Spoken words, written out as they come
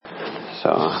So,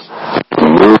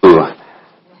 moo.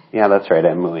 Yeah, that's right.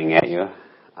 I'm mooing at you.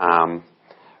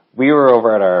 We were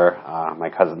over at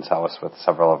my cousin's house with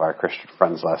several of our Christian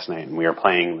friends last night, and we were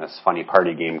playing this funny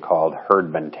party game called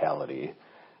Herd Mentality.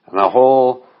 And the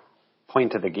whole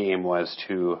point of the game was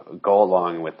to go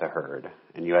along with the herd.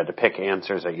 And you had to pick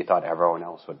answers that you thought everyone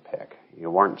else would pick.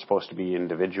 You weren't supposed to be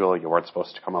individual. You weren't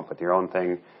supposed to come up with your own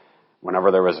thing.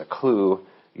 Whenever there was a clue,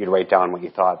 you'd write down what you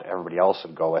thought everybody else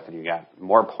would go with, and you got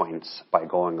more points by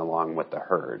going along with the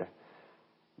herd. And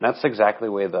that's exactly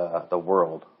the way the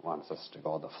world wants us to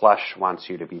go. The flesh wants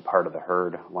you to be part of the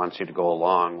herd, wants you to go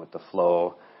along with the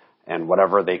flow, and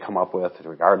whatever they come up with,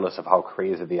 regardless of how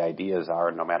crazy the ideas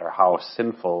are, no matter how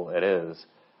sinful it is,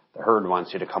 the herd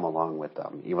wants you to come along with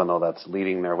them, even though that's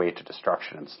leading their way to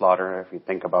destruction and slaughter. If you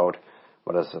think about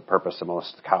what is the purpose of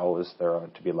most cows, they're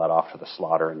to be let off to the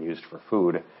slaughter and used for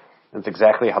food. And it's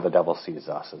exactly how the devil sees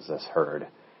us, as this herd.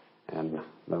 And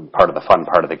the fun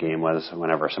part of the game was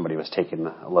whenever somebody was taking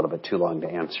a little bit too long to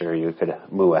answer, you could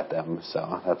moo at them.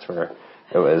 So that's where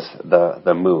it was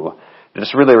the moo. It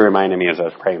just really reminded me as I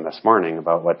was praying this morning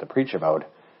about what to preach about.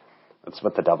 That's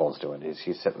what the devil's doing.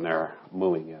 He's sitting there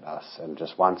mooing at us and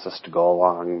just wants us to go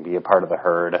along, be a part of the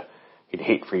herd. He'd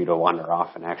hate for you to wander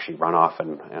off and actually run off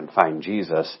and find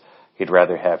Jesus. He'd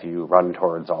rather have you run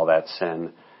towards all that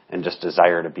sin and just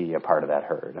desire to be a part of that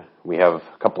herd. We have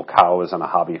a couple cows on a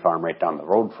hobby farm right down the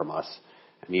road from us,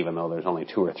 and even though there's only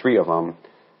 2 or 3 of them,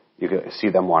 you can see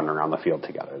them wandering around the field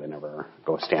together. They never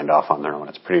go stand off on their own.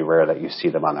 It's pretty rare that you see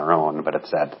them on their own, but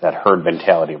it's that herd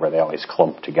mentality where they always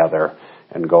clump together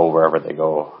and go wherever they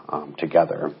go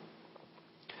together.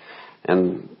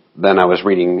 And then I was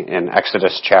reading in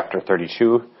Exodus chapter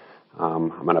 32.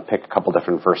 I'm going to pick a couple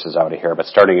different verses out of here, but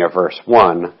starting at verse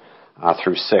 1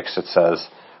 through 6, it says,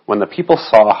 "When the people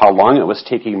saw how long it was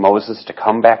taking Moses to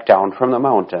come back down from the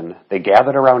mountain, they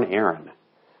gathered around Aaron.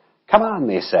 'Come on,'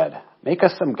 they said, 'make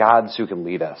us some gods who can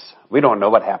lead us. We don't know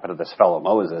what happened to this fellow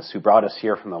Moses who brought us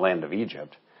here from the land of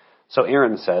Egypt.' So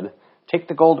Aaron said, 'Take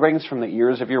the gold rings from the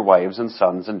ears of your wives and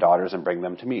sons and daughters and bring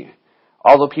them to me.'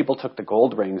 All the people took the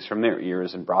gold rings from their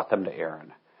ears and brought them to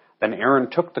Aaron. Then Aaron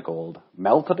took the gold,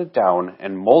 melted it down,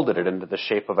 and molded it into the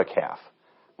shape of a calf.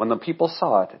 When the people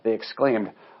saw it, they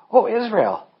exclaimed, 'O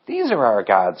Israel, these are our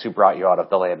gods who brought you out of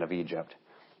the land of Egypt.'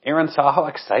 Aaron saw how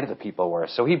excited the people were,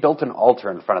 so he built an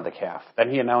altar in front of the calf. Then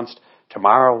he announced,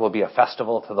 'Tomorrow will be a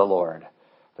festival to the Lord.'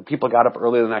 The people got up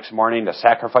early the next morning to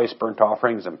sacrifice burnt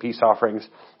offerings and peace offerings.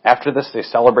 After this, they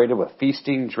celebrated with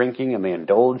feasting, drinking, and they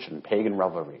indulged in pagan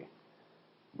revelry."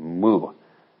 Moo.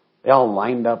 They all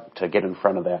lined up to get in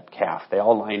front of that calf. They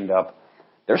all lined up.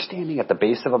 They're standing at the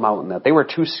base of a mountain that they were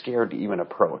too scared to even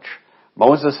approach.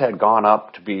 Moses had gone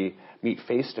up to meet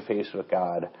face to face with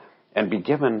God and be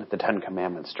given the 10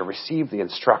 Commandments, to receive the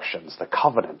instructions, the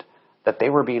covenant that they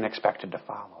were being expected to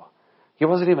follow. He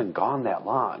wasn't even gone that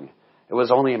long. It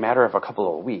was only a matter of a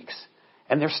couple of weeks.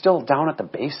 And they're still down at the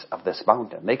base of this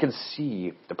mountain. They can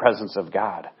see the presence of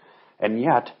God. And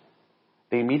yet,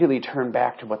 they immediately turn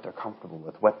back to what they're comfortable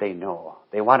with, what they know.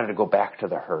 They wanted to go back to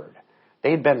the herd.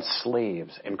 They'd been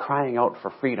slaves and crying out for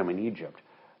freedom in Egypt.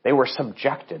 They were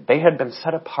subjected. They had been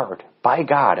set apart by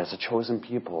God as a chosen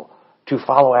people to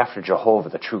follow after Jehovah,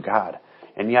 the true God.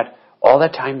 And yet, all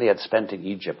that time they had spent in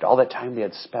Egypt, all that time they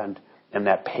had spent in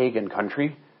that pagan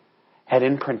country, had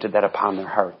imprinted that upon their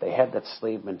heart. They had that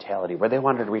slave mentality where they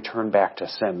wanted to return back to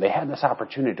sin. They had this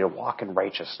opportunity to walk in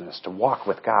righteousness, to walk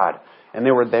with God. And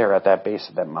they were there at that base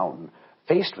of that mountain,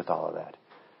 faced with all of that.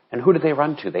 And who did they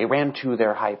run to? They ran to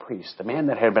their high priest, the man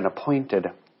that had been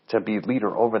appointed to be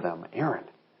leader over them, Aaron.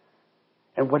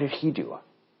 And what did he do?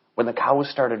 When the cows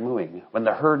started mooing, when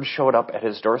the herd showed up at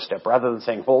his doorstep, rather than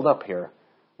saying, "Hold up here,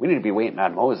 we need to be waiting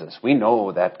on Moses. We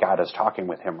know that God is talking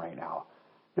with him right now."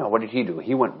 No, what did he do?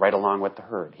 He went right along with the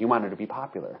herd. He wanted to be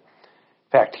popular.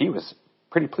 In fact, he was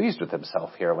pretty pleased with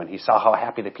himself here when he saw how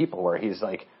happy the people were. He's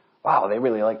like, "Wow, they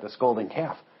really like this golden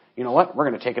calf. You know what? We're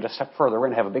going to take it a step further. We're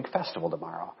going to have a big festival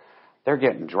tomorrow." They're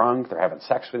getting drunk. They're having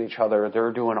sex with each other.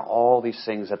 They're doing all these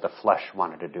things that the flesh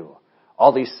wanted to do.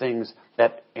 All these things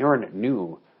that Aaron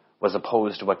knew was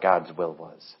opposed to what God's will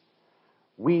was.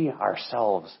 We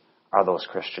ourselves are those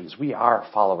Christians. We are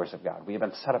followers of God. We have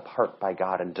been set apart by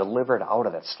God and delivered out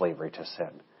of that slavery to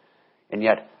sin. And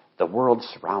yet, the world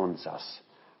surrounds us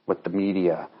with the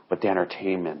media, with the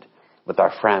entertainment, with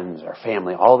our friends, our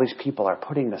family. All these people are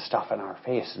putting this stuff in our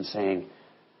face and saying,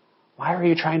 "Why are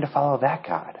you trying to follow that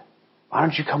God? Why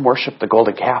don't you come worship the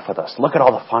golden calf with us? Look at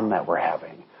all the fun that we're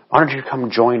having. Why don't you come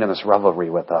join in this revelry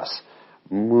with us?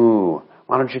 Moo.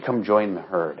 Why don't you come join the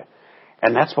herd?"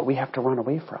 And that's what we have to run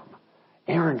away from.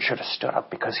 Aaron should have stood up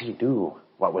because he knew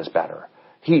what was better.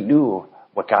 He knew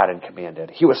what God had commanded.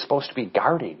 He was supposed to be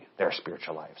guarding their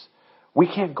spiritual lives. We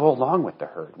can't go along with the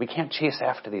herd. We can't chase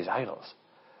after these idols.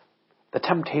 The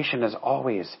temptation is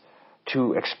always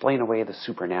to explain away the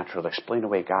supernatural, to explain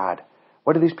away God.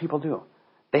 What do these people do?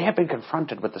 They have been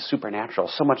confronted with the supernatural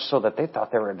so much so that they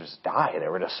thought they were going to just die. They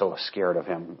were just so scared of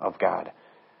him, of God.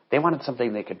 They wanted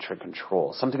something they could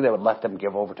control, something that would let them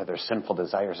give over to their sinful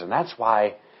desires. And that's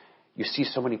why you see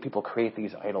so many people create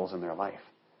these idols in their life,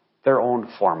 their own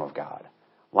form of God.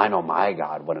 Well, I know my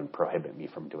God wouldn't prohibit me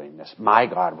from doing this. My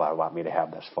God would want me to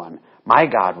have this fun. My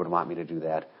God would want me to do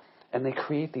that. And they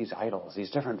create these idols,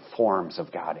 these different forms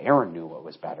of God. Aaron knew what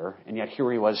was better, and yet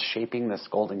here he was shaping this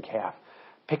golden calf,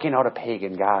 picking out a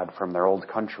pagan god from their old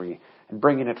country and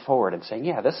bringing it forward and saying,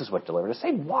 yeah, this is what delivered us.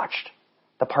 They'd watched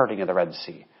the parting of the Red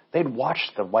Sea. They'd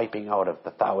watched the wiping out of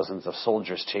the thousands of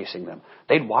soldiers chasing them.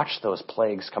 They'd watched those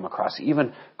plagues come across,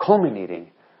 even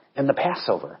culminating in the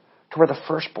Passover, to where the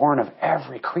firstborn of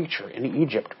every creature in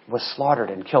Egypt was slaughtered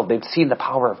and killed. They'd seen the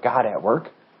power of God at work,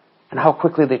 and how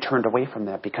quickly they turned away from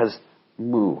that because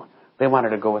they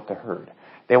wanted to go with the herd.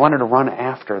 They wanted to run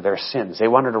after their sins. They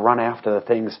wanted to run after the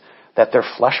things that their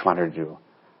flesh wanted to do.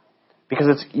 Because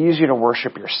it's easier to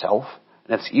worship yourself,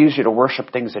 and it's easier to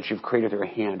worship things that you've created with your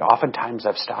hand. Oftentimes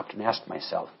I've stopped and asked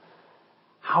myself,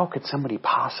 how could somebody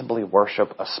possibly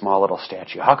worship a small little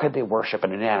statue? How could they worship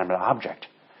an inanimate object?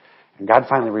 And God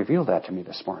finally revealed that to me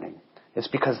this morning. It's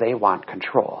because they want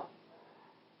control.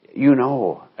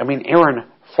 Aaron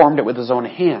formed it with his own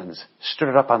hands, stood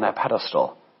it up on that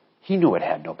pedestal. He knew it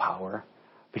had no power,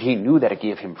 but he knew that it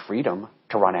gave him freedom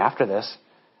to run after this.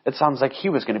 It sounds like he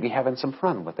was going to be having some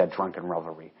fun with that drunken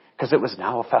revelry, because it was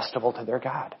now a festival to their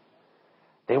God.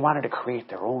 They wanted to create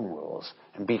their own rules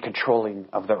and be controlling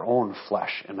of their own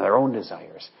flesh and their own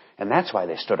desires. And that's why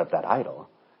they stood up that idol.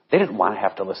 They didn't want to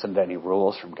have to listen to any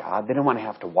rules from God. They didn't want to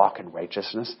have to walk in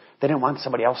righteousness. They didn't want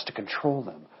somebody else to control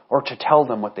them or to tell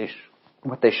them what they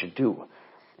should do.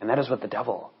 And that is what the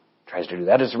devil tries to do.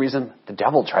 That is the reason the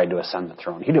devil tried to ascend the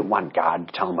throne. He didn't want God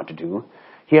to tell him what to do.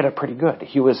 He had it pretty good.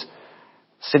 He was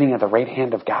sitting at the right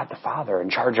hand of God the Father, in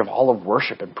charge of all of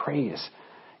worship and praise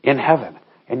in heaven.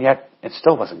 And yet, it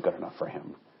still wasn't good enough for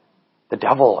him. The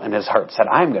devil in his heart said,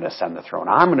 I'm going to ascend the throne.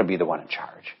 I'm going to be the one in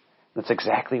charge. That's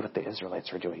exactly what the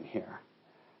Israelites are doing here.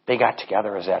 They got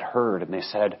together as that herd and they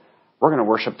said, we're going to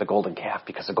worship the golden calf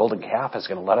because the golden calf is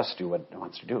going to let us do what it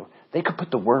wants to do. They could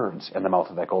put the words in the mouth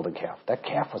of that golden calf. That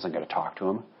calf wasn't going to talk to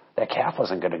them. That calf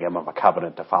wasn't going to give them a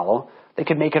covenant to follow. They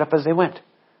could make it up as they went.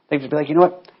 They could be like, you know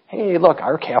what? Hey, look,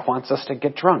 our calf wants us to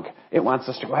get drunk. It wants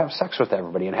us to go have sex with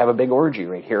everybody and have a big orgy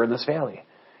right here in this valley.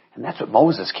 And that's what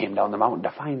Moses came down the mountain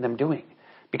to find them doing.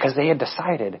 Because they had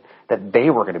decided that they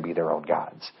were going to be their own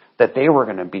gods. That they were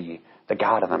going to be the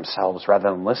God of themselves rather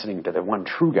than listening to the one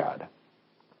true God.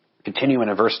 Continuing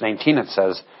in verse 19, it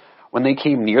says, when they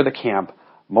came near the camp,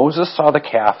 Moses saw the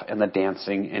calf and the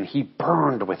dancing, and he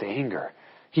burned with anger.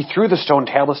 He threw the stone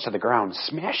tablets to the ground,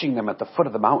 smashing them at the foot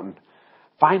of the mountain.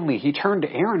 Finally, he turned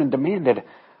to Aaron and demanded,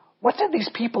 what did these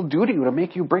people do to you to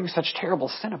make you bring such terrible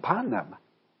sin upon them?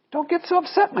 Don't get so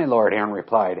upset, my lord, Aaron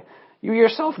replied. You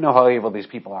yourself know how evil these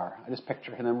people are. I just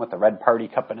picture him with the red party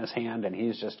cup in his hand, and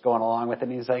he's just going along with it,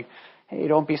 and he's like, hey,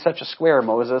 don't be such a square,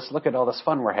 Moses. Look at all this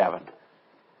fun we're having.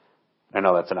 I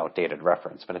know that's an outdated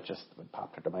reference, but it just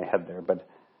popped into my head there. But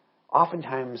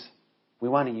oftentimes, we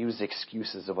want to use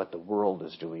excuses of what the world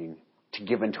is doing to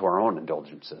give into our own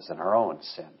indulgences and our own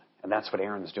sin. And that's what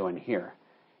Aaron's doing here.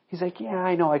 He's like, yeah,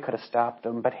 I know I could have stopped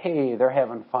them, but hey, they're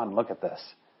having fun. Look at this.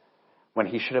 When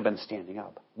he should have been standing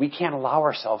up. We can't allow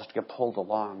ourselves to get pulled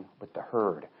along with the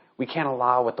herd. We can't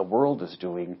allow what the world is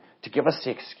doing to give us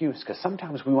the excuse, because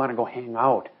sometimes we want to go hang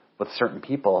out with certain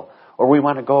people, or we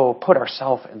want to go put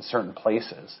ourselves in certain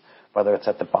places, whether it's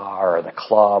at the bar or the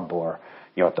club or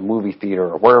at the movie theater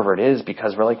or wherever it is,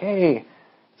 because we're like, hey,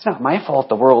 it's not my fault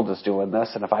the world is doing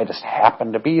this, and if I just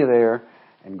happen to be there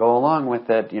and go along with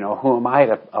it, who am I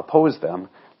to oppose them?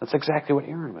 That's exactly what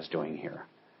Aaron was doing here.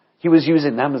 He was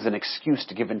using them as an excuse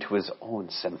to give into his own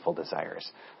sinful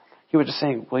desires. He was just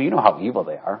saying, well, you know how evil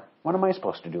they are. What am I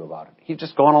supposed to do about it? He's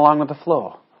just going along with the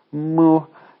flow. Moo.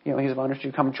 He's why don't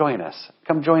you come join us?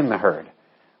 Come join the herd.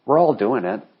 We're all doing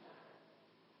it.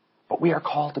 But we are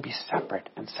called to be separate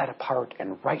and set apart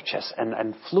and righteous and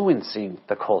influencing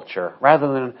the culture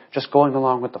rather than just going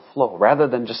along with the flow. Rather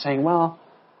than just saying, well,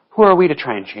 who are we to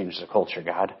try and change the culture,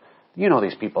 God? You know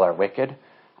these people are wicked.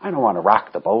 I don't want to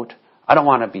rock the boat. I don't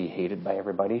want to be hated by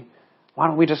everybody. Why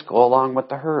don't we just go along with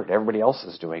the herd? Everybody else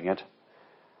is doing it.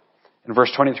 In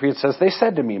verse 23 it says, they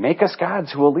said to me, make us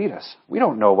gods who will lead us. We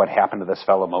don't know what happened to this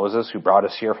fellow Moses who brought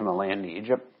us here from the land of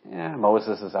Egypt.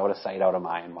 Moses is out of sight, out of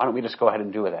mind. Why don't we just go ahead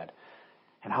and do that?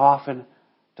 And how often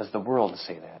does the world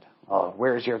say that? Well,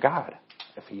 where's your God?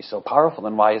 If he's so powerful,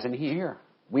 then why isn't he here?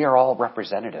 We are all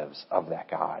representatives of that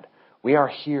God. We are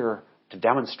here to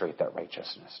demonstrate that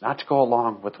righteousness, not to go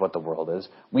along with what the world is.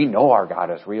 We know our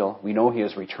God is real. We know he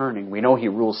is returning. We know he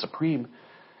rules supreme.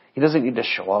 He doesn't need to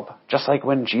show up. Just like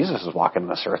when Jesus was walking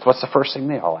this earth, what's the first thing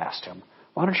they all asked him?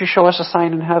 Why don't you show us a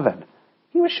sign in heaven?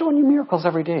 He was showing you miracles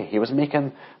every day. He was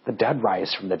making the dead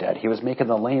rise from the dead. He was making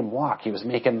the lame walk. He was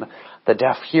making the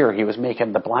deaf hear. He was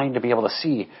making the blind to be able to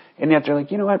see. And yet they're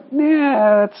like, you know what?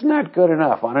 That's not good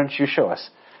enough. Why don't you show us?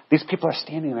 These people are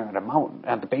standing there at a mountain,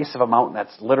 at the base of a mountain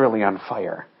that's literally on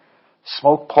fire.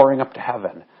 Smoke pouring up to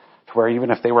heaven, to where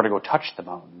even if they were to go touch the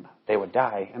mountain, they would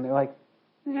die. And they're like,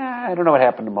 I don't know what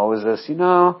happened to Moses.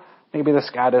 Maybe this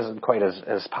God isn't quite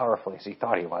as powerful as he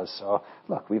thought he was. So,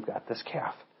 look, we've got this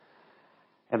calf.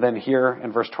 And then here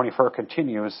in verse 24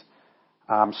 continues,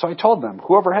 so I told them,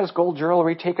 whoever has gold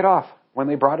jewelry, take it off. When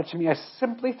they brought it to me, I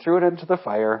simply threw it into the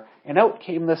fire, and out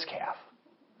came this calf.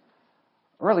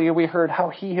 Earlier we heard how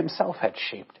he himself had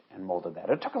shaped and molded that.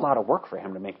 It took a lot of work for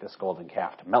him to make this golden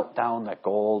calf, to melt down that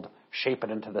gold, shape it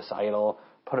into this idol,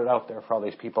 put it out there for all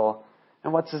these people.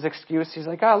 And what's his excuse? He's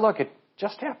like, look, it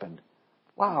just happened.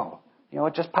 Wow.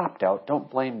 It just popped out. Don't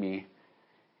blame me.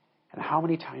 And how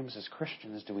many times as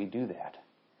Christians do we do that?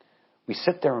 We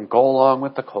sit there and go along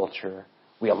with the culture.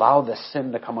 We allow this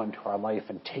sin to come into our life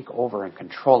and take over and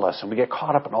control us. And we get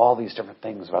caught up in all these different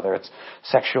things, whether it's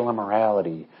sexual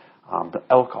immorality,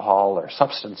 alcohol or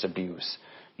substance abuse,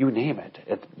 you name it.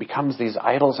 It becomes these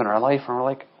idols in our life, and we're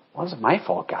like, well, it wasn't my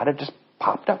fault, God. It just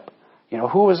popped up.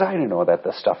 Who was I to know that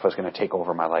this stuff was going to take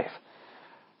over my life?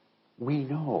 We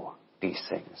know these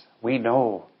things. We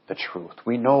know the truth.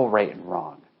 We know right and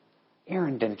wrong.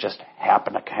 Aaron didn't just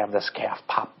happen to have this calf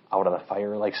pop out of the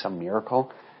fire like some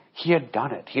miracle. He had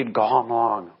done it. He had gone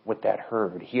along with that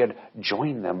herd. He had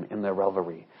joined them in their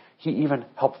revelry. He even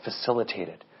helped facilitate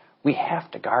it. We have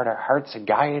to guard our hearts and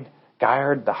guard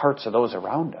the hearts of those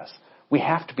around us. We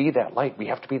have to be that light. We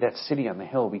have to be that city on the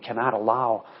hill. We cannot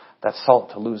allow that salt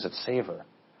to lose its savor.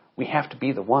 We have to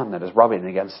be the one that is rubbing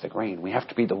against the grain. We have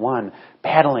to be the one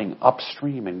paddling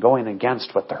upstream and going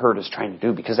against what the herd is trying to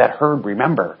do, because that herd,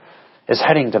 remember, is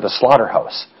heading to the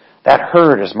slaughterhouse. That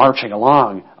herd is marching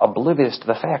along, oblivious to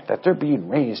the fact that they're being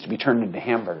raised to be turned into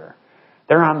hamburger.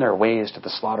 They're on their ways to the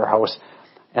slaughterhouse.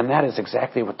 And that is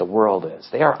exactly what the world is.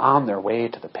 They are on their way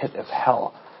to the pit of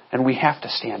hell. And we have to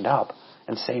stand up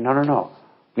and say, no.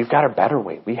 We've got a better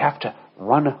way. We have to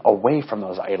run away from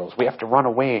those idols. We have to run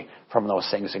away from those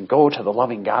things and go to the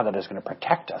loving God that is going to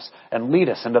protect us and lead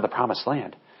us into the promised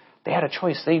land. They had a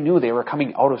choice. They knew they were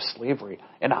coming out of slavery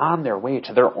and on their way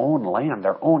to their own land,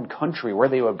 their own country, where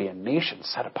they would be a nation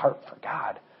set apart for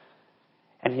God.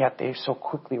 And yet they so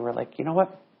quickly were like, you know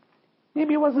what?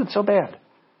 Maybe it wasn't so bad.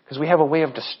 Because we have a way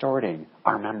of distorting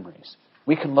our memories.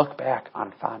 We can look back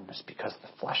on fondness because the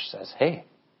flesh says, hey,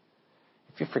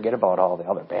 if you forget about all the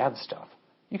other bad stuff,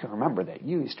 you can remember that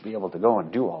you used to be able to go and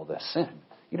do all this sin.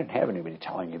 You didn't have anybody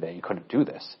telling you that you couldn't do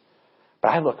this. But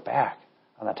I look back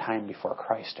on the time before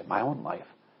Christ in my own life,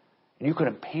 and you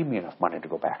couldn't pay me enough money to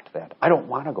go back to that. I don't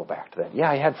want to go back to that.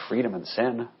 Yeah, I had freedom in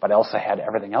sin, but I also had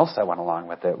everything else that went along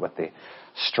with it, with the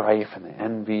strife and the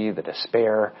envy, the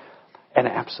despair, and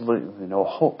absolutely no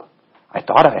hope. I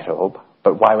thought I had hope,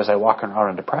 but why was I walking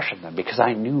around in depression then? Because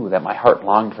I knew that my heart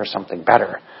longed for something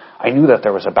better. I knew that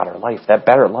there was a better life. That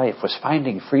better life was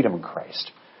finding freedom in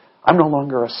Christ. I'm no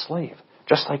longer a slave,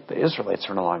 just like the Israelites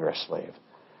are no longer a slave.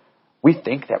 We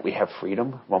think that we have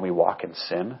freedom when we walk in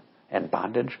sin and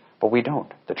bondage, but we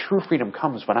don't. The true freedom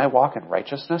comes when I walk in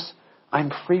righteousness.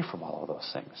 I'm free from all of those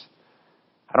things.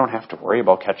 I don't have to worry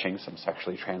about catching some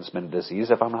sexually transmitted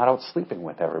disease if I'm not out sleeping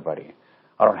with everybody.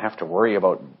 I don't have to worry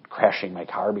about crashing my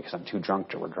car because I'm too drunk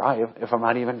to drive if I'm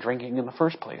not even drinking in the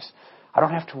first place. I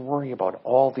don't have to worry about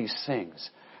all these things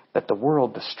that the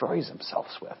world destroys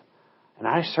themselves with. And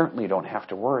I certainly don't have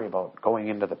to worry about going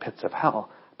into the pits of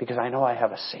hell because I know I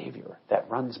have a Savior that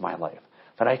runs my life,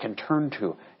 that I can turn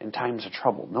to in times of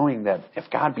trouble, knowing that if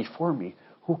God be for me,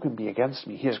 who can be against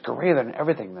me? He is greater than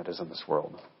everything that is in this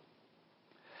world.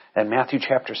 And Matthew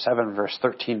chapter 7, verse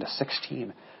 13 to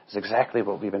 16 is exactly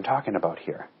what we've been talking about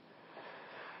here.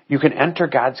 You can enter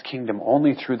God's kingdom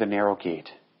only through the narrow gate.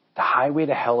 The highway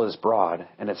to hell is broad,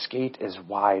 and its gate is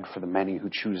wide for the many who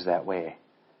choose that way.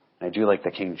 And I do like the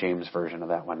King James version of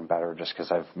that one better just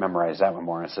because I've memorized that one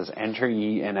more. It says, enter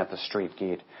ye in at the strait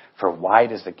gate, for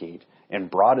wide is the gate,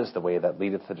 and broad is the way that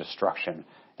leadeth to destruction,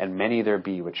 and many there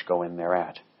be which go in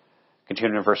thereat.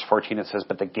 Continuing in verse 14, it says,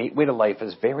 but the gateway to life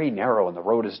is very narrow, and the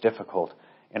road is difficult,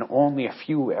 and only a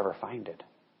few ever find it.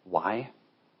 Why?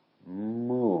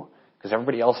 Because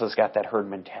everybody else has got that herd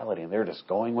mentality, and they're just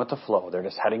going with the flow. They're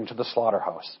just heading to the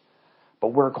slaughterhouse.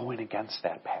 But we're going against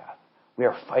that path. We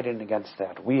are fighting against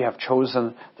that. We have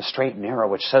chosen the straight and narrow,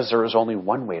 which says there is only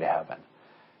one way to heaven.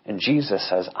 And Jesus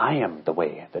says, I am the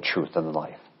way, the truth, and the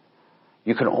life.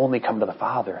 You can only come to the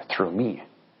Father through me.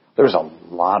 There's a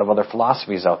lot of other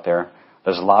philosophies out there.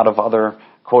 There's a lot of other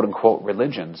quote-unquote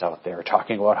religions out there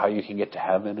talking about how you can get to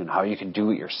heaven and how you can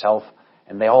do it yourself.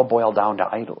 And they all boil down to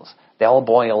idols. They all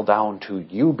boil down to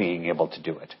you being able to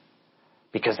do it.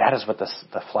 Because that is what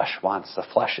the flesh wants. The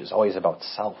flesh is always about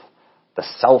self. The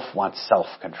self wants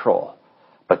self-control.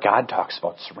 But God talks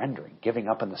about surrendering, giving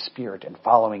up in the Spirit, and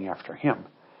following after Him.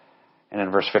 And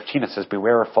in verse 15 it says,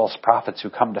 beware of false prophets who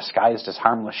come disguised as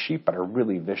harmless sheep but are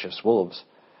really vicious wolves.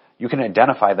 You can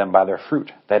identify them by their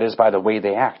fruit, that is, by the way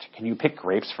they act. Can you pick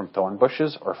grapes from thorn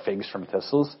bushes or figs from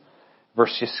thistles?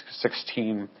 Verse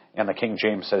 16 in the King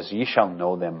James says, ye shall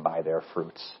know them by their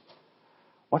fruits.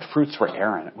 What fruits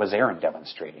was Aaron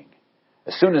demonstrating?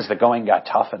 As soon as the going got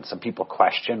tough and some people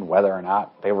questioned whether or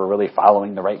not they were really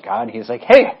following the right God, he's like,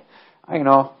 hey,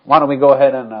 why don't we go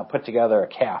ahead and put together a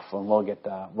calf and we'll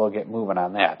get moving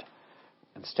on that.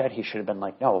 Instead, he should have been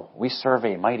like, no, we serve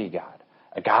a mighty God.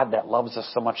 A God that loves us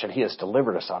so much that He has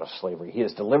delivered us out of slavery. He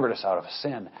has delivered us out of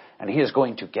sin, and He is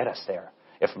going to get us there.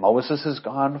 If Moses is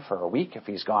gone for a week, if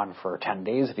he's gone for 10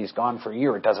 days, if he's gone for a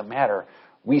year, it doesn't matter.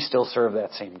 We still serve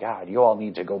that same God. You all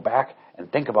need to go back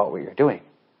and think about what you're doing.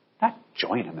 Not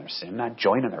join in their sin, not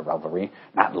join in their revelry,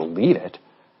 not lead it.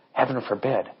 Heaven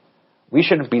forbid. We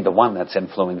shouldn't be the one that's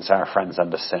influencing our friends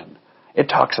unto sin. It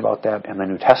talks about that in the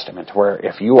New Testament, where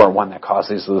if you are one that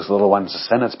causes those little ones to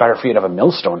sin, it's better for you to have a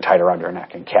millstone tied around your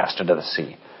neck and cast into the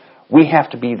sea. We have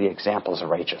to be the examples of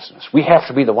righteousness. We have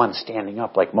to be the ones standing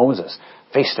up like Moses,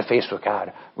 face to face with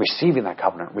God, receiving that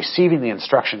covenant, receiving the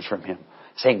instructions from Him,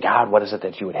 saying, God, what is it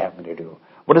that you would have me to do?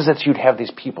 What is it you'd have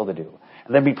these people to do?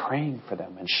 And then be praying for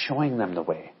them and showing them the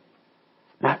way.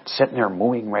 Not sitting there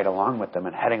mooing right along with them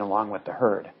and heading along with the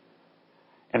herd.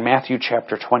 In Matthew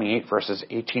chapter 28, verses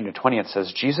 18 to 20, it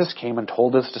says, Jesus came and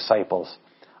told His disciples,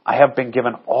 I have been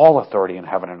given all authority in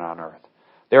heaven and on earth.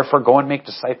 Therefore go and make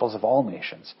disciples of all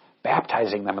nations,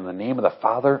 baptizing them in the name of the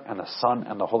Father and the Son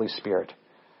and the Holy Spirit.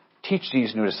 Teach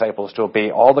these new disciples to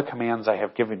obey all the commands I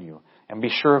have given you, and be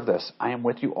sure of this, I am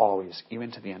with you always,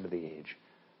 even to the end of the age.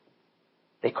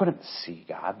 They couldn't see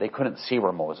God. They couldn't see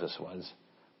where Moses was,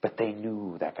 but they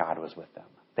knew that God was with them.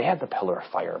 They had the pillar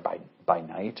of fire by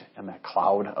night and that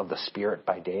cloud of the Spirit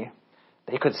by day.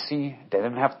 They could see. They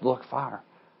didn't have to look far.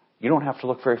 You don't have to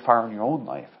look very far in your own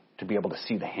life to be able to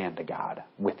see the hand of God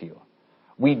with you.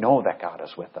 We know that God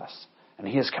is with us. And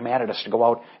He has commanded us to go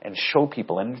out and show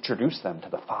people and introduce them to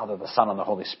the Father, the Son, and the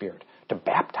Holy Spirit. To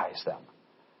baptize them.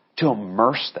 To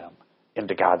immerse them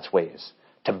into God's ways.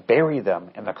 To bury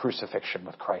them in the crucifixion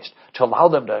with Christ. To allow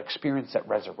them to experience that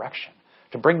resurrection.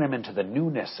 To bring them into the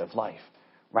newness of life.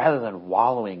 Rather than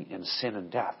wallowing in sin and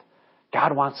death.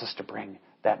 God wants us to bring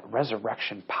that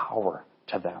resurrection power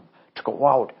to them. To go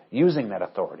out using that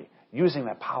authority. Using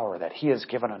that power that He has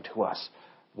given unto us.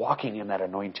 Walking in that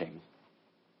anointing.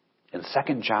 In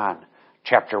 2 John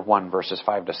chapter 1 verses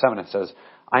 5 to 7 it says,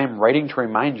 I am writing to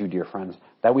remind you, dear friends,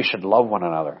 that we should love one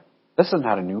another. This is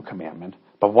not a new commandment,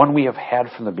 but one we have had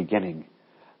from the beginning.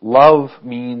 Love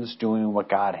means doing what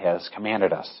God has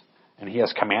commanded us. And He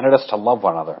has commanded us to love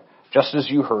one another. Just as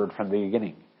you heard from the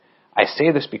beginning. I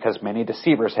say this because many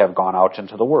deceivers have gone out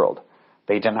into the world.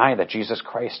 They deny that Jesus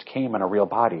Christ came in a real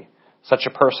body. Such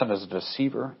a person is a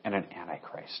deceiver and an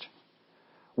antichrist.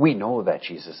 We know that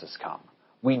Jesus has come.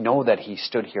 We know that He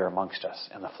stood here amongst us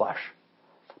in the flesh.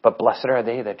 But blessed are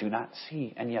they that do not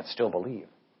see and yet still believe.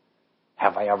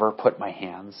 Have I ever put my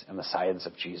hands in the sides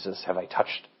of Jesus? Have I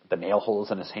touched the nail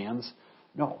holes in His hands?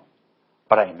 No.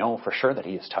 But I know for sure that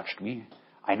He has touched me.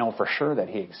 I know for sure that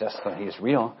He exists, that He is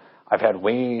real. I've had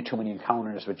way too many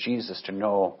encounters with Jesus to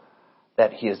know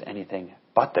that He is anything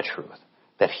but the truth.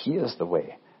 That He is the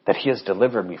way. That He has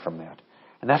delivered me from that.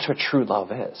 And that's what true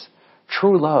love is.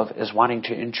 True love is wanting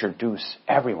to introduce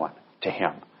everyone to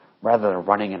Him. Rather than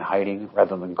running and hiding.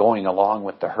 Rather than going along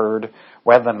with the herd.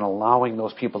 Rather than allowing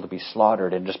those people to be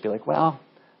slaughtered and just be like, well,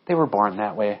 they were born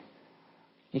that way.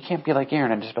 You can't be like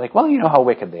Aaron and just be like, well, you know how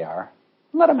wicked they are.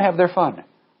 Let them have their fun.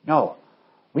 No.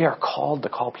 We are called to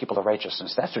call people to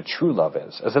righteousness. That's what true love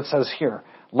is. As it says here,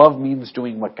 love means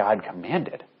doing what God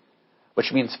commanded,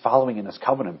 which means following in his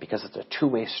covenant, because it's a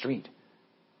two-way street.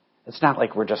 It's not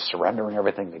like we're just surrendering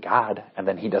everything to God and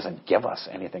then he doesn't give us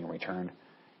anything in return.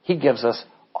 He gives us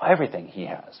everything he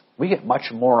has. We get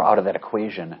much more out of that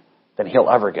equation than he'll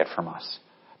ever get from us.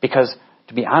 Because,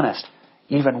 to be honest,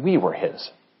 even we were his.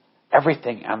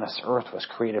 Everything on this earth was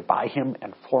created by him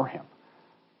and for him.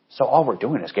 So all we're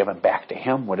doing is giving back to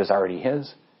him what is already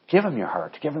his. Give him your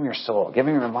heart, give him your soul, give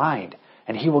him your mind,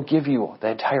 and he will give you the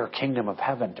entire kingdom of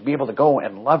heaven to be able to go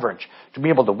and leverage, to be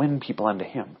able to win people unto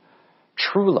him.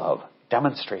 True love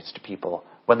demonstrates to people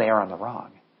when they are on the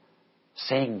wrong.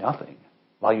 Saying nothing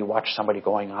while you watch somebody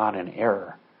going on in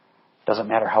error. Doesn't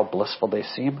matter how blissful they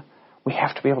seem. We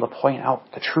have to be able to point out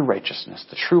the true righteousness,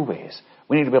 the true ways.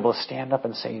 We need to be able to stand up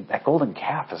and say, that golden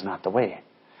calf is not the way.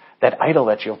 That idol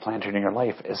that you have planted in your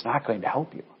life is not going to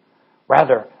help you.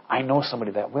 Rather, I know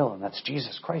somebody that will, and that's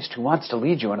Jesus Christ, who wants to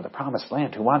lead you into the promised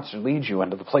land, who wants to lead you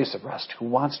into the place of rest, who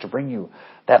wants to bring you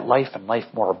that life and life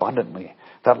more abundantly,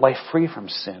 that life free from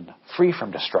sin, free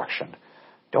from destruction.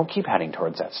 Don't keep heading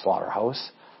towards that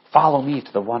slaughterhouse. Follow me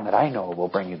to the one that I know will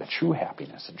bring you the true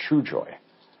happiness and true joy.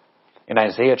 In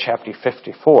Isaiah chapter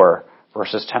 54,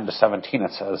 verses 10 to 17,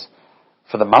 it says,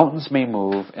 "For the mountains may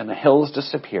move and the hills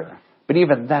disappear, but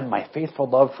even then my faithful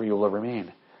love for you will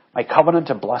remain. My covenant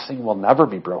of blessing will never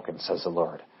be broken, says the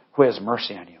Lord, who has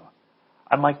mercy on you."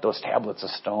 Unlike those tablets of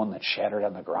stone that shattered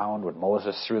on the ground when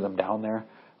Moses threw them down there,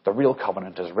 the real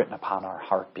covenant is written upon our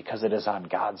heart because it is on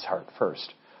God's heart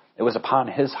first. It was upon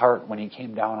his heart when he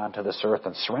came down onto this earth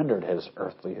and surrendered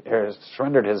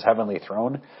his heavenly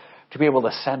throne to be able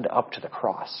to send up to the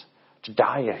cross, to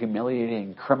die a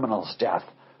humiliating criminal's death,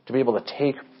 to be able to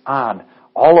take on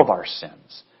all of our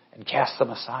sins and cast them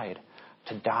aside,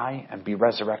 to die and be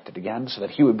resurrected again so that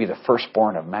he would be the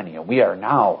firstborn of many. And we are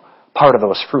now part of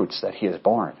those fruits that he has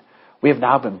borne. We have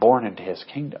now been born into his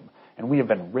kingdom, and we have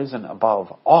been risen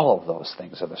above all of those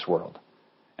things of this world.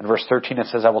 In verse 13 it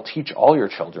says, "I will teach all your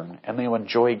children, and they will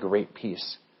enjoy great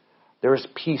peace." There is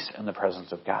peace in the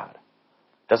presence of God.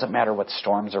 Doesn't matter what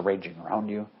storms are raging around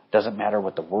you. Doesn't matter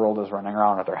what the world is running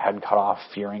around with their head cut off,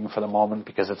 fearing for the moment,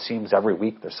 because it seems every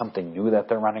week there's something new that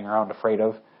they're running around afraid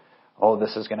of. Oh,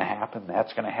 this is going to happen.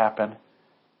 That's going to happen.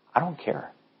 I don't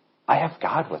care. I have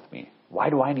God with me. Why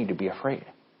do I need to be afraid?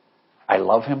 I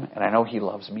love him, and I know he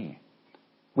loves me.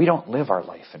 We don't live our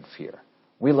life in fear.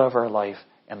 We live our life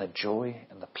in the joy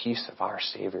and the peace of our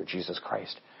Savior, Jesus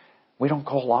Christ. We don't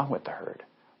go along with the herd.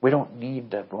 We don't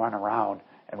need to run around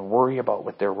and worry about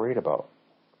what they're worried about.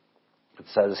 It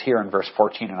says here in verse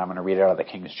 14, and I'm going to read it out of the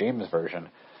King James Version,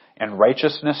 "In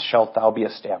righteousness shalt thou be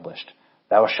established.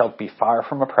 Thou shalt be far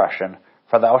from oppression,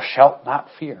 for thou shalt not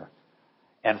fear,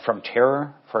 and from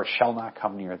terror, for it shall not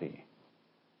come near thee."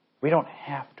 We don't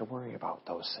have to worry about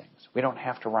those things. We don't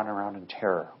have to run around in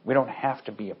terror. We don't have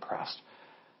to be oppressed.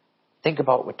 Think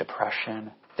about what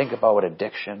depression, think about what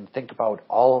addiction, think about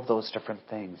all of those different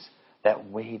things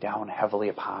that weigh down heavily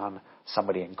upon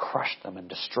somebody and crush them and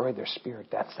destroy their spirit.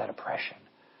 That's that oppression.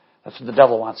 That's what the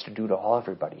devil wants to do to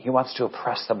everybody. He wants to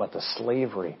oppress them with the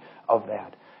slavery of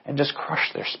that and just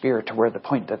crush their spirit to where the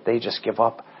point that they just give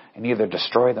up and either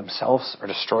destroy themselves or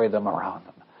destroy them around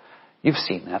them. You've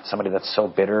seen that, somebody that's so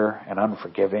bitter and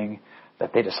unforgiving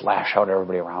that they just lash out at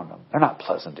everybody around them. They're not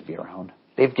pleasant to be around.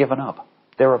 They've given up.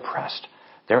 They're oppressed.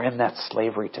 They're in that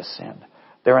slavery to sin.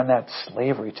 They're in that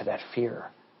slavery to that fear.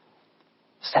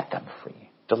 Set them free.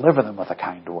 Deliver them with a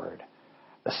kind word.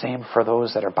 The same for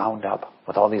those that are bound up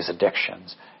with all these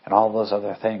addictions and all those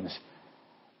other things.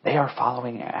 They are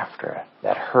following after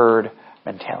that herd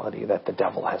mentality that the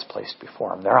devil has placed before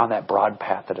them. They're on that broad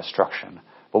path to destruction.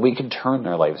 But we can turn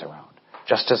their lives around,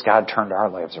 just as God turned our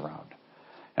lives around.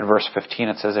 In verse 15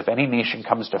 it says, "If any nation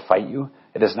comes to fight you,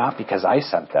 it is not because I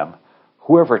sent them.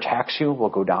 Whoever attacks you will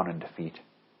go down in defeat."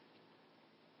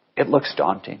 It looks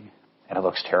daunting and it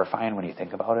looks terrifying when you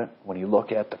think about it. When you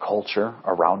look at the culture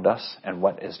around us and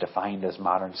what is defined as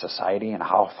modern society and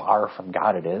how far from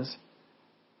God it is.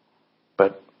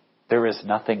 But there is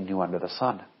nothing new under the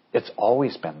sun. It's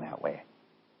always been that way.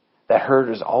 That herd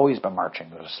has always been marching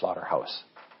to the slaughterhouse.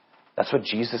 That's what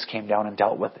Jesus came down and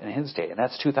dealt with in his day. And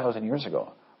that's 2,000 years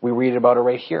ago. We read about it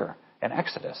right here in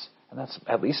Exodus. And that's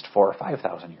at least 4,000 or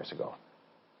 5,000 years ago.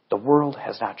 The world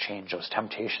has not changed. Those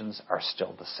temptations are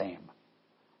still the same.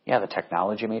 Yeah, the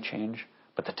technology may change,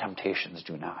 but the temptations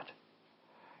do not.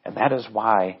 And that is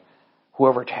why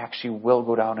whoever attacks you will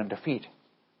go down in defeat.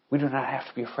 We do not have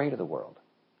to be afraid of the world.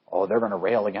 Oh, they're going to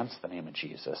rail against the name of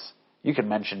Jesus. You can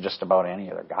mention just about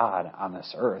any other god on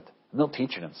this earth, And they'll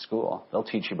teach it in school. They'll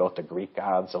teach you about the Greek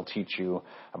gods. They'll teach you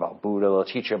about Buddha. They'll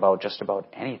teach you about just about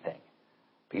anything.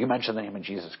 But you mention the name of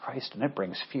Jesus Christ, and it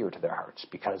brings fear to their hearts.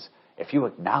 Because if you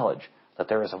acknowledge that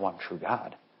there is a one true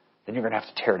God, then you're going to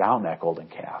have to tear down that golden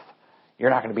calf. You're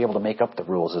not going to be able to make up the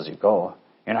rules as you go.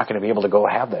 You're not going to be able to go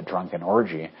have that drunken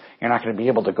orgy. You're not going to be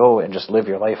able to go and just live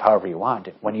your life however you want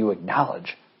when you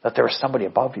acknowledge that there is somebody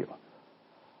above you.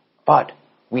 But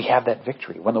we have that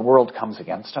victory. When the world comes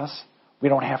against us, we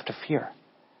don't have to fear.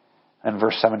 And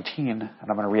verse 17, and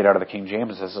I'm going to read out of the King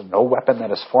James, it says, "No weapon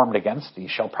that is formed against thee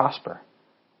shall prosper,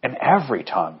 and every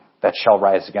tongue that shall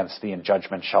rise against thee in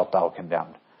judgment shalt thou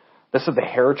condemn. This is the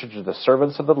heritage of the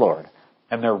servants of the Lord,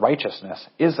 and their righteousness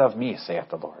is of me, saith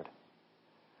the Lord."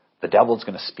 The devil is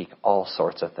going to speak all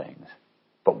sorts of things,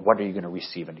 but what are you going to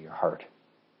receive into your heart?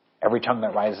 Every tongue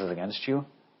that rises against you,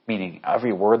 meaning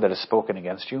every word that is spoken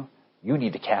against you, you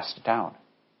need to cast it down.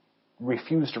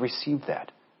 Refuse to receive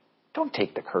that. Don't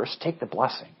take the curse, take the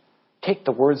blessing. Take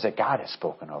the words that God has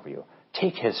spoken over you.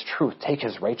 Take His truth, take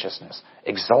His righteousness.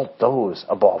 Exalt those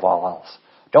above all else.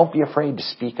 Don't be afraid to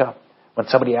speak up when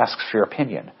somebody asks for your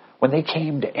opinion. When they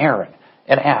came to Aaron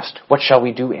and asked, "What shall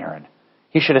we do, Aaron?"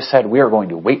 He should have said, "We are going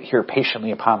to wait here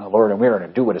patiently upon the Lord, and we are going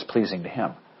to do what is pleasing to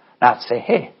Him." Not say,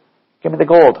 "Hey, give me the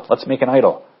gold, let's make an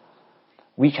idol."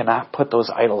 We cannot put those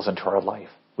idols into our life.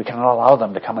 We cannot allow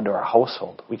them to come into our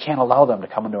household. We can't allow them to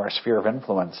come into our sphere of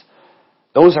influence.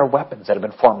 Those are weapons that have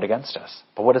been formed against us.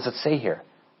 But what does it say here?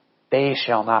 They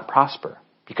shall not prosper,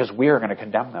 because we are going to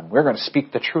condemn them. We're going to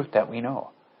speak the truth that we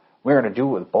know. We're going to do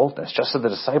it with boldness. Just as the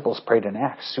disciples prayed in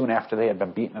Acts, soon after they had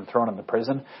been beaten and thrown into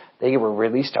prison, they were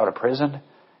released out of prison,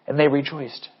 and they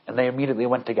rejoiced. And they immediately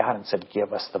went to God and said,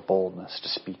 "Give us the boldness to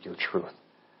speak your truth."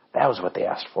 That was what they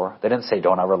asked for. They didn't say,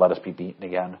 "Don't ever let us be beaten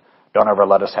again. Don't ever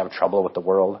let us have trouble with the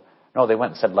world." No, they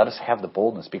went and said, "Let us have the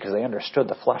boldness," because they understood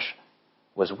the flesh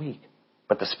was weak,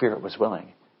 but the Spirit was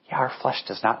willing. Yeah, our flesh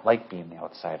does not like being the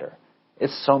outsider.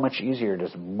 It's so much easier to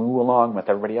just move along with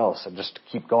everybody else and just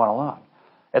keep going along.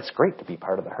 It's great to be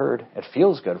part of the herd. It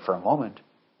feels good for a moment.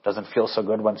 It doesn't feel so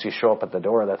good once you show up at the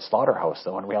door of that slaughterhouse,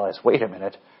 though, and realize, wait a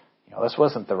minute, this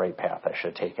wasn't the right path I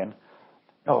should have taken.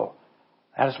 No,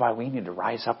 that is why we need to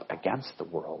rise up against the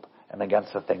world and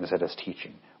against the things it is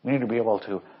teaching. We need to be able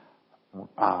to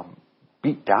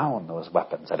beat down those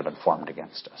weapons that have been formed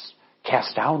against us.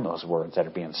 Cast down those words that are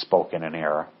being spoken in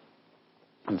error.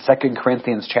 In 2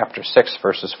 Corinthians chapter 6,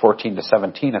 verses 14 to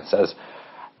 17, it says,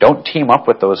 "Don't team up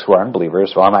with those who are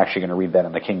unbelievers." Well, I'm actually going to read that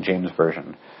in the King James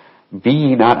Version. "Be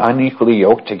ye not unequally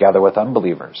yoked together with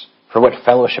unbelievers. For what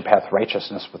fellowship hath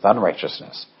righteousness with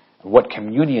unrighteousness? And what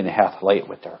communion hath light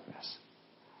with darkness?"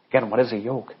 Again, what is a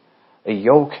yoke? A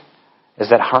yoke is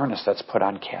that harness that's put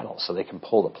on cattle so they can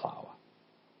pull the plow.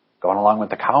 Going along with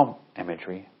the cow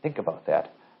imagery, think about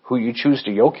that. Who you choose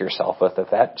to yoke yourself with, if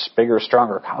that bigger,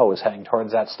 stronger cow is heading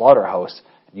towards that slaughterhouse,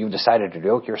 and you've decided to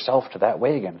yoke yourself to that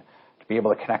wagon to be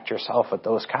able to connect yourself with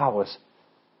those cows,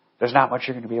 there's not much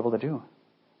you're going to be able to do.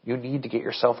 You need to get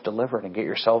yourself delivered and get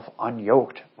yourself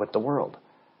unyoked with the world.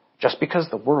 Just because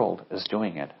the world is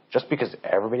doing it, just because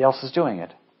everybody else is doing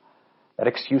it, that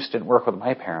excuse didn't work with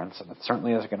my parents, and it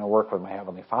certainly isn't going to work with my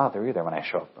Heavenly Father either when I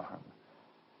show up for Him.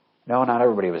 No, not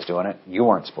everybody was doing it. You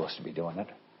weren't supposed to be doing it.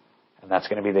 And that's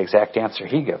going to be the exact answer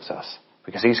He gives us.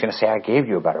 Because He's going to say, "I gave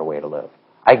you a better way to live.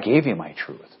 I gave you my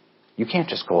truth." You can't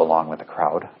just go along with the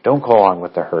crowd. Don't go along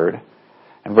with the herd.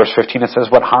 In verse 15 it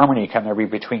says, "What harmony can there be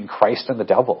between Christ and the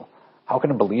devil? How can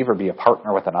a believer be a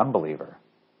partner with an unbeliever?"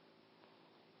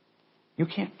 You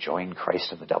can't join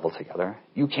Christ and the devil together.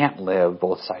 You can't live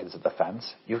both sides of the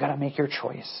fence. You've got to make your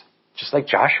choice. Just like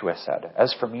Joshua said,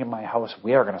 "As for me and my house,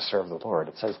 we are going to serve the Lord."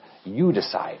 It says, you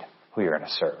decide who you're going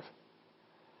to serve.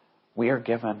 We are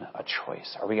given a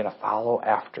choice. Are we going to follow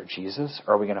after Jesus,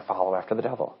 or are we going to follow after the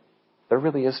devil? There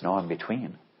really is no in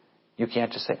between. You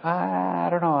can't just say, I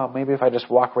don't know, maybe if I just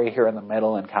walk right here in the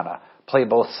middle and kind of play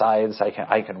both sides,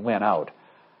 I can win out.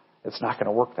 It's not going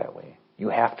to work that way. You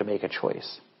have to make a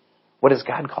choice. What does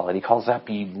God call it? He calls that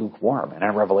being lukewarm. And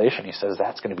in Revelation, He says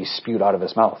that's going to be spewed out of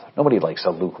His mouth. Nobody likes a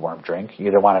lukewarm drink. You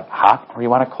either want it hot or you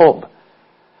want it cold.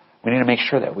 We need to make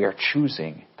sure that we are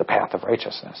choosing the path of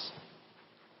righteousness.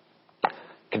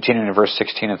 Continuing in verse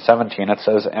 16 and 17, it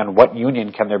says, "And what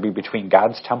union can there be between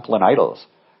God's temple and idols?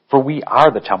 For we are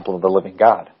the temple of the living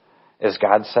God. As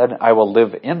God said, I will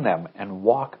live in them and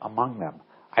walk among them.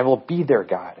 I will be their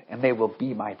God, and they will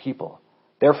be my people.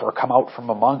 Therefore come out from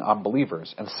among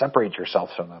unbelievers and separate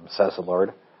yourselves from them, says the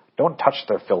Lord. Don't touch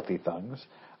their filthy things.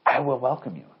 I will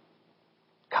welcome you.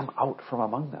 Come out from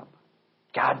among them."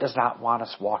 God does not want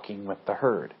us walking with the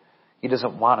herd. He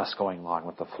doesn't want us going along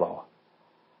with the flow.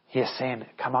 He is saying,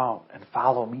 come out and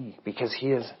follow me, because he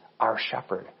is our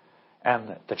shepherd.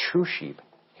 And the true sheep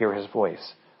hear his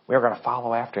voice. We are going to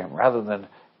follow after him rather than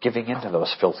giving into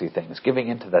those filthy things, giving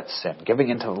into that sin, giving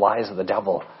into the lies of the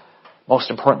devil. Most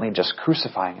importantly, just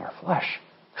crucifying our flesh.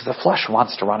 Because the flesh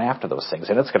wants to run after those things,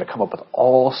 and it's going to come up with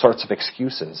all sorts of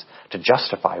excuses to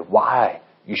justify why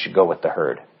you should go with the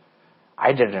herd.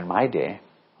 I did it in my day.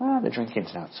 Well, the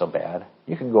drinking's not so bad.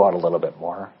 You can go out a little bit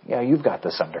more. Yeah, you've got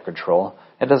this under control.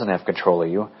 It doesn't have control of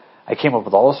you. I came up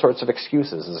with all sorts of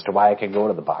excuses as to why I could go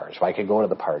to the bars, why I could go to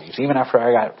the parties. Even after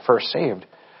I got first saved,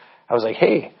 I was like,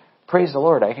 hey, praise the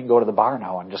Lord, I can go to the bar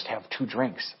now and just have 2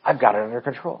 drinks. I've got it under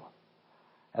control.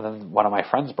 And then one of my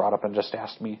friends brought up and just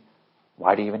asked me,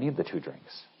 why do you even need the 2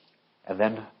 drinks? And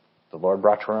then the Lord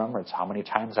brought to remembrance how many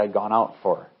times I'd gone out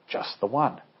for just the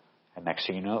one. And next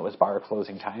thing you know, it was bar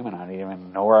closing time, and I didn't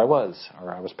even know where I was,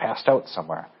 or I was passed out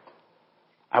somewhere.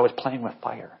 I was playing with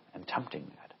fire and tempting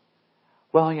that.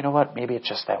 Well, you know what? Maybe it's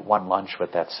just that one lunch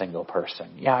with that single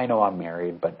person. Yeah, I know I'm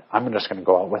married, but I'm just going to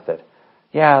go out with it.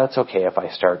 Yeah, it's okay if I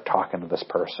start talking to this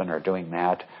person or doing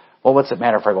that. Well, what's it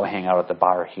matter if I go hang out at the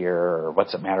bar here, or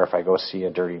what's it matter if I go see a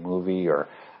dirty movie, or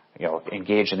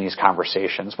engage in these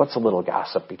conversations? What's a little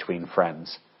gossip between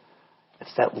friends?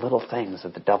 It's that little things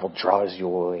that the devil draws you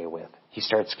away with. He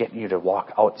starts getting you to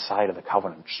walk outside of the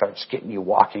covenant, starts getting you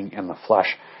walking in the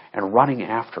flesh and running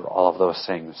after all of those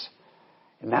things.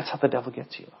 And that's how the devil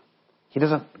gets you.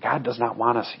 God does not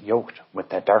want us yoked with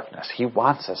that darkness. He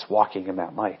wants us walking in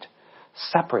that light.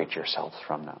 Separate yourselves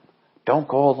from them. Don't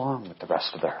go along with the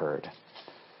rest of the herd.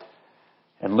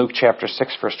 In Luke chapter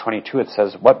 6, verse 22, it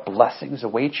says, what blessings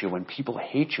await you when people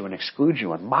hate you and exclude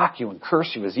you and mock you and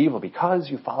curse you as evil because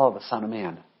you follow the Son of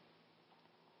Man.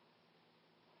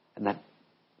 And that,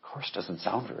 of course, doesn't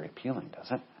sound very appealing, does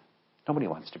it? Nobody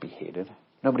wants to be hated.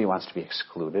 Nobody wants to be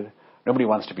excluded. Nobody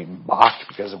wants to be mocked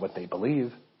because of what they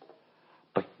believe.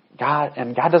 But God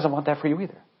doesn't want that for you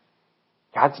either.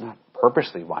 God's not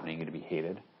purposely wanting you to be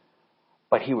hated,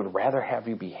 but he would rather have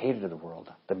you be hated of the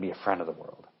world than be a friend of the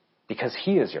world. Because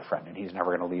he is your friend, and he's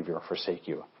never going to leave you or forsake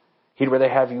you. He'd rather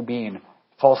have you being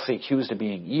falsely accused of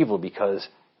being evil because,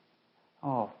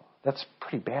 oh, that's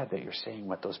pretty bad that you're saying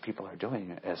what those people are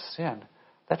doing as sin.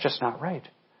 That's just not right.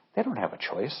 They don't have a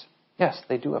choice. Yes,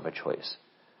 they do have a choice.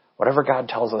 Whatever God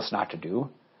tells us not to do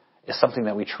is something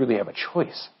that we truly have a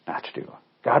choice not to do.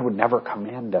 God would never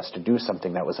command us to do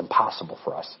something that was impossible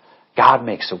for us. God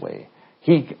makes a way.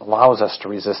 He allows us to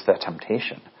resist that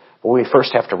temptation. But we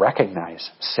first have to recognize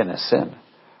sin is sin.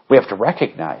 We have to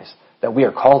recognize that we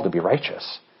are called to be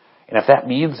righteous. And if that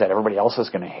means that everybody else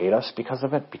is going to hate us because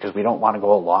of it, because we don't want to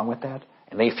go along with that,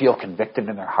 and they feel convicted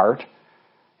in their heart.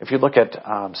 If you look at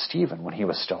Stephen when he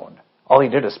was stoned, all he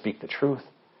did is speak the truth.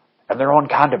 And their own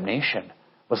condemnation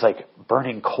was like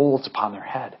burning coals upon their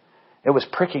head. It was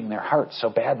pricking their heart so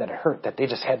bad that it hurt that they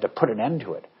just had to put an end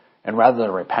to it. And rather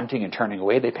than repenting and turning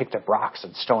away, they picked up rocks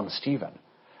and stoned Stephen.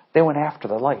 They went after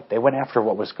the light. They went after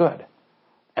what was good.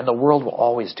 And the world will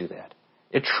always do that.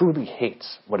 It truly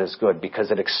hates what is good because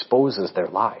it exposes their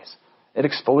lies. It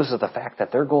exposes the fact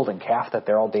that their golden calf that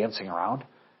they're all dancing around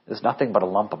is nothing but a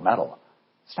lump of metal.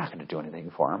 It's not going to do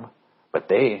anything for them. But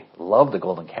they love the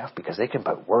golden calf because they can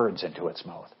put words into its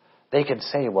mouth. They can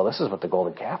say, well, this is what the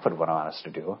golden calf would want us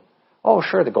to do. Oh,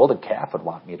 sure, the golden calf would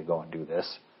want me to go and do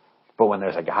this. But when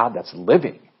there's a God that's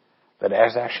living, that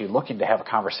is actually looking to have a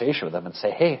conversation with them and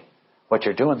say, hey, what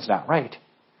you're doing is not right,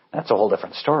 that's a whole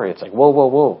different story. It's like, whoa, whoa,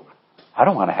 whoa. I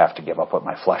don't want to have to give up what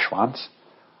my flesh wants.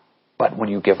 But when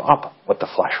you give up what the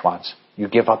flesh wants, you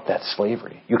give up that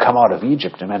slavery. You come out of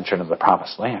Egypt and enter into the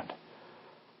promised land.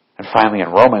 And finally in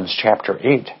Romans chapter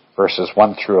 8, verses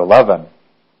 1 through 11,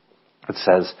 it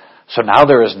says, so now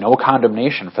there is no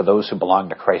condemnation for those who belong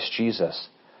to Christ Jesus.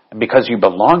 And because you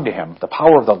belong to him, the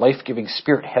power of the life-giving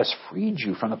Spirit has freed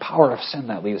you from the power of sin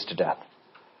that leads to death.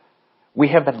 We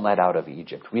have been led out of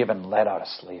Egypt. We have been led out of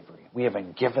slavery. We have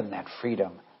been given that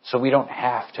freedom so we don't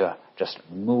have to just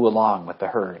moo along with the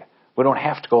herd. We don't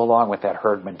have to go along with that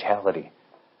herd mentality.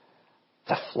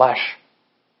 The flesh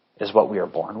is what we are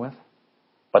born with,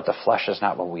 but the flesh is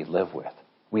not what we live with.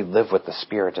 We live with the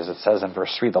Spirit, as it says in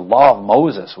verse 3. The law of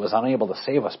Moses was unable to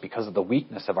save us because of the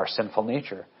weakness of our sinful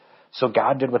nature. So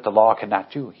God did what the law could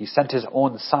not do. He sent his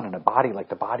own Son in a body like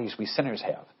the bodies we sinners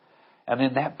have. And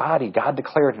in that body, God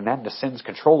declared an end to sin's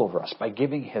control over us by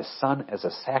giving his Son as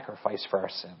a sacrifice for our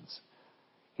sins.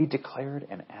 He declared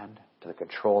an end to the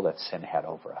control that sin had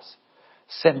over us.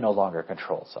 Sin no longer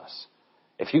controls us.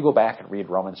 If you go back and read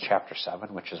Romans chapter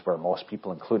 7, which is where most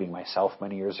people, including myself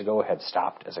many years ago, had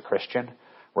stopped as a Christian,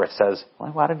 where it says, well,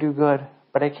 I want to do good,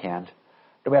 but I can't.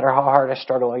 No matter how hard I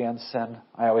struggle against sin,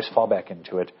 I always fall back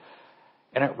into it.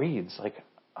 And it reads like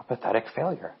a pathetic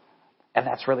failure. And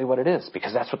that's really what it is,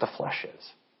 because that's what the flesh is.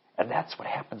 And that's what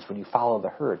happens when you follow the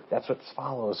herd. That's what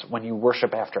follows when you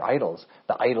worship after idols,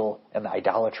 the idol and the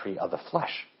idolatry of the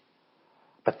flesh.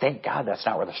 But thank God that's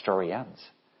not where the story ends.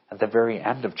 At the very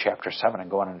end of chapter 7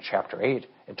 and going into chapter 8,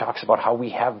 it talks about how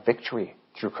we have victory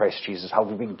through Christ Jesus, how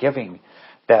we've been giving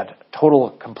that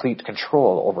total, complete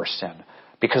control over sin,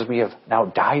 because we have now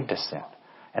died to sin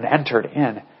and entered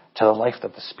in to the life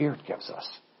that the Spirit gives us.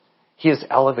 He has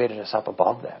elevated us up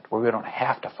above that, where we don't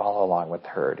have to follow along with the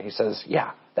herd. He says,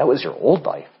 yeah, that was your old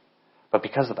life, but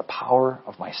because of the power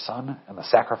of my Son and the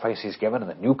sacrifice He's given and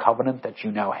the new covenant that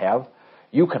you now have,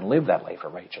 you can live that life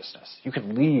of righteousness. You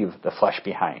can leave the flesh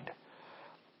behind.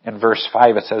 In verse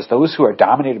 5 it says, those who are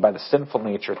dominated by the sinful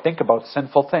nature think about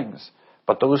sinful things,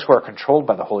 but those who are controlled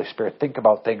by the Holy Spirit think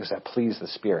about things that please the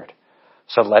Spirit.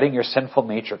 So letting your sinful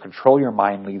nature control your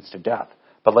mind leads to death,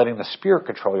 but letting the Spirit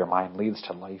control your mind leads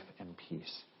to life and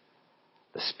peace.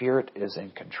 The Spirit is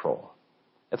in control.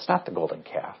 It's not the golden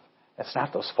calf. It's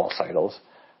not those false idols.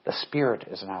 The Spirit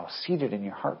is now seated in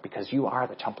your heart because you are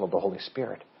the temple of the Holy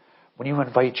Spirit. When you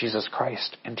invite Jesus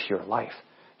Christ into your life,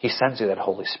 He sends you that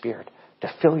Holy Spirit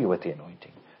to fill you with the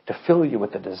anointing, to fill you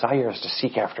with the desires to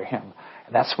seek after Him.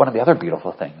 And that's one of the other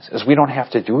beautiful things, is we don't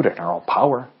have to do it in our own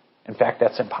power. In fact,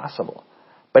 that's impossible.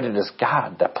 But it is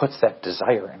God that puts that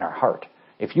desire in our heart.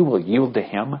 If you will yield to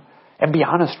Him and be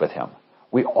honest with Him,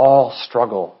 we all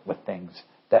struggle with things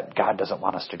that God doesn't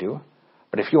want us to do.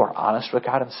 But if you are honest with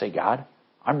God and say, God,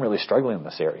 I'm really struggling in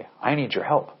this area. I need your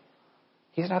help.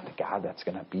 He's not the God that's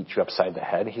going to beat you upside the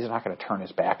head. He's not going to turn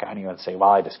His back on you and say, well,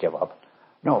 I just give up.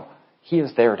 No, He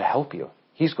is there to help you.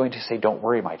 He's going to say, don't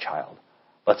worry, my child.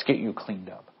 Let's get you cleaned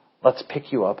up. Let's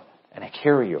pick you up and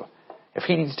carry you. If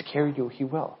He needs to carry you, He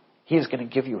will. He is going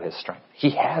to give you His strength.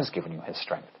 He has given you His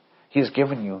strength. He has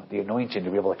given you the anointing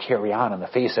to be able to carry on in the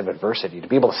face of adversity, to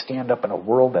be able to stand up in a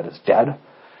world that is dead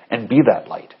and be that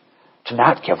light, to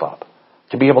not give up,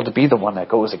 to be able to be the one that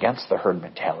goes against the herd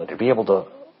mentality, to be able to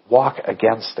walk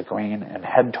against the grain and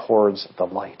head towards the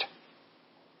light.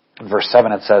 In verse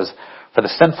 7 it says, for the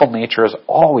sinful nature is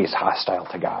always hostile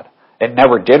to God. It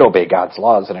never did obey God's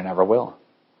laws, and it never will.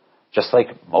 Just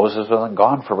like Moses wasn't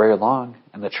gone for very long,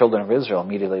 and the children of Israel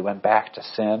immediately went back to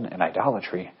sin and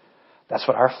idolatry, that's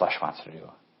what our flesh wants to do.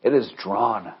 It is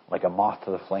drawn like a moth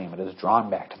to the flame. It is drawn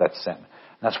back to that sin. And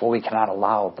that's why we cannot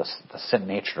allow the sin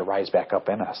nature to rise back up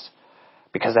in us,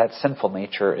 because that sinful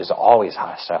nature is always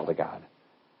hostile to God.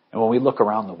 And when we look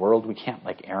around the world, we can't,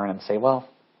 like Aaron, and say, well,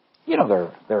 you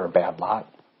know, they're a bad lot,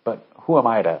 but who am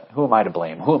I to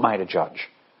blame? Who am I to judge?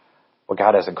 Well,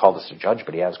 God hasn't called us to judge,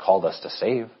 but He has called us to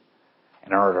save.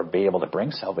 And in order to be able to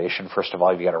bring salvation, first of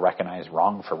all, you've got to recognize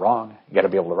wrong for wrong. You've got to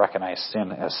be able to recognize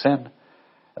sin as sin.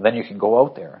 And then you can go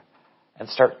out there and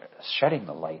start shedding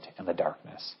the light in the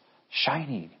darkness,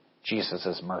 shining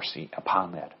Jesus' mercy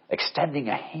upon that, extending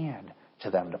a hand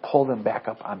to them to pull them back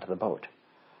up onto the boat.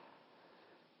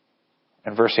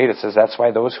 In verse 8 it says, that's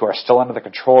why those who are still under the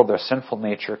control of their sinful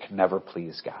nature can never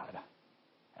please God.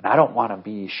 And I don't want to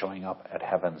be showing up at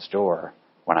heaven's door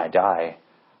when I die.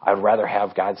 I would rather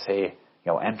have God say,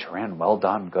 enter in, well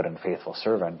done, good and faithful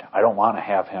servant. I don't want to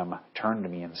have Him turn to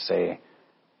me and say,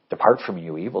 depart from me,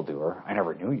 you evildoer. I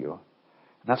never knew you.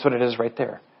 And that's what it is right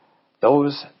there.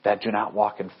 Those that do not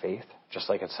walk in faith, just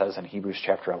like it says in Hebrews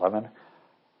chapter 11,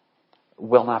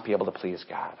 will not be able to please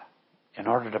God. In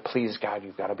order to please God,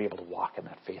 you've got to be able to walk in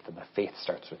that faith. And the faith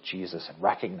starts with Jesus and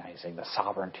recognizing the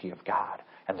sovereignty of God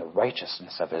and the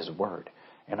righteousness of His word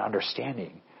and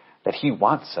understanding that He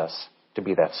wants us to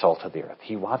be that salt of the earth.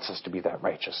 He wants us to be that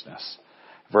righteousness.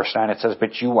 Verse 9 it says,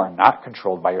 but you are not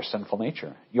controlled by your sinful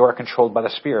nature. You are controlled by the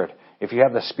Spirit. If you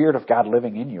have the Spirit of God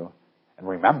living in you, and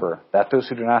remember that those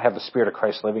who do not have the Spirit of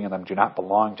Christ living in them do not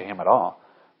belong to Him at all.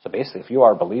 So basically, if you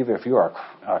are a believer, if you are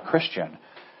a Christian,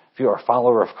 if you are a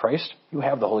follower of Christ, you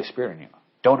have the Holy Spirit in you.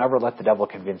 Don't ever let the devil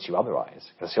convince you otherwise,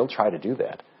 because he'll try to do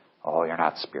that. Oh, you're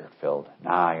not Spirit-filled.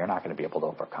 Nah, you're not going to be able to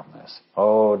overcome this.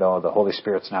 Oh, no, the Holy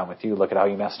Spirit's not with you. Look at how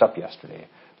you messed up yesterday.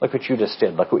 Look what you just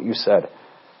did. Look what you said.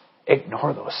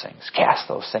 Ignore those things. Cast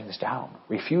those things down.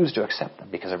 Refuse to accept them,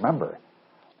 because remember,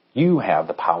 you have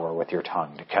the power with your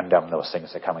tongue to condemn those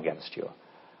things that come against you.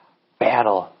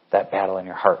 Battle that battle in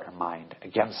your heart and mind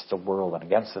against the world and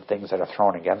against the things that are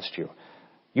thrown against you.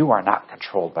 You are not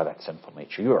controlled by that sinful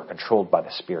nature. You are controlled by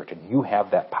the Spirit, and you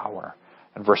have that power.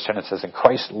 In verse 10 it says, and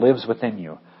Christ lives within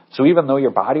you. So even though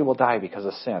your body will die because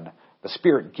of sin, the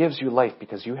Spirit gives you life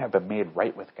because you have been made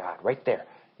right with God. Right there.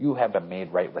 You have been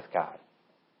made right with God.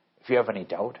 If you have any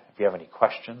doubt, if you have any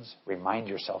questions, remind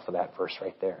yourself of that verse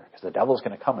right there. Because the devil's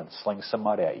going to come and sling some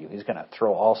mud at you. He's going to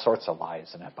throw all sorts of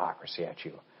lies and hypocrisy at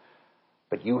you.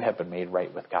 But you have been made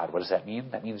right with God. What does that mean?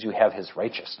 That means you have his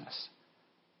righteousness.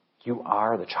 You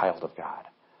are the child of God.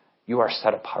 You are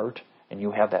set apart, and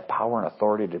you have that power and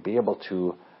authority to be able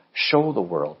to show the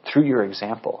world through your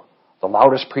example. The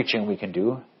loudest preaching we can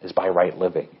do is by right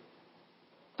living.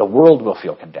 The world will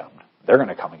feel condemned. They're going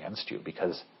to come against you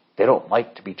because they don't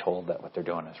like to be told that what they're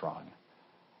doing is wrong.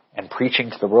 And preaching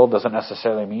to the world doesn't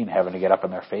necessarily mean having to get up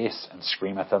in their face and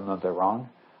scream at them that they're wrong.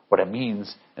 What it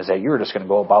means is that you're just going to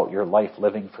go about your life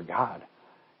living for God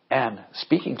and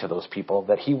speaking to those people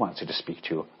that he wants you to speak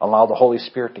to. Allow the Holy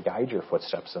Spirit to guide your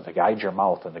footsteps and to guide your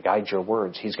mouth and to guide your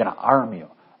words. He's going to arm you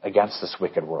against this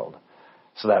wicked world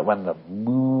so that when the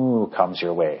moo comes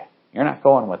your way, you're not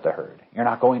going with the herd. You're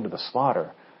not going to the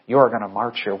slaughter. You are going to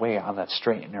march your way on that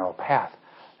straight and narrow path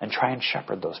and try and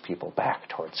shepherd those people back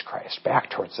towards Christ,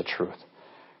 back towards the truth.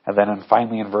 And then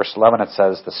finally in verse 11 it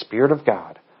says, the Spirit of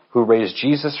God, who raised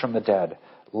Jesus from the dead,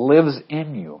 lives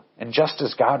in you. And just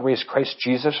as God raised Christ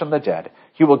Jesus from the dead,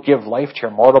 he will give life to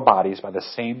your mortal bodies by the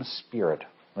same Spirit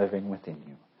living within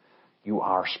you. You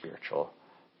are spiritual.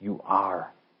 You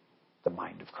are the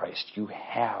mind of Christ. You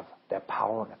have that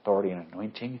power and authority and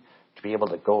anointing to be able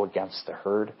to go against the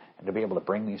herd and to be able to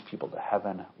bring these people to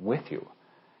heaven with you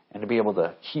and to be able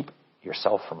to keep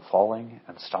yourself from falling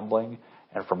and stumbling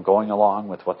and from going along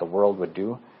with what the world would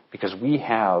do, because we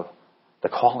have the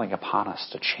calling upon us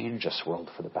to change this world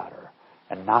for the better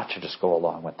and not to just go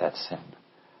along with that sin.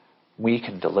 We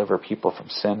can deliver people from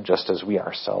sin just as we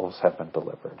ourselves have been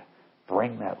delivered.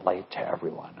 Bring that light to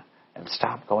everyone and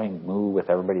stop going moo with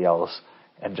everybody else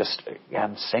and just,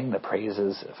 again, sing the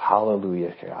praises of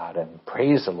hallelujah, God, and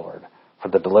praise the Lord for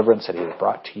the deliverance that he has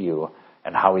brought to you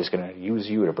and how he's going to use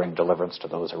you to bring deliverance to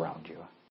those around you.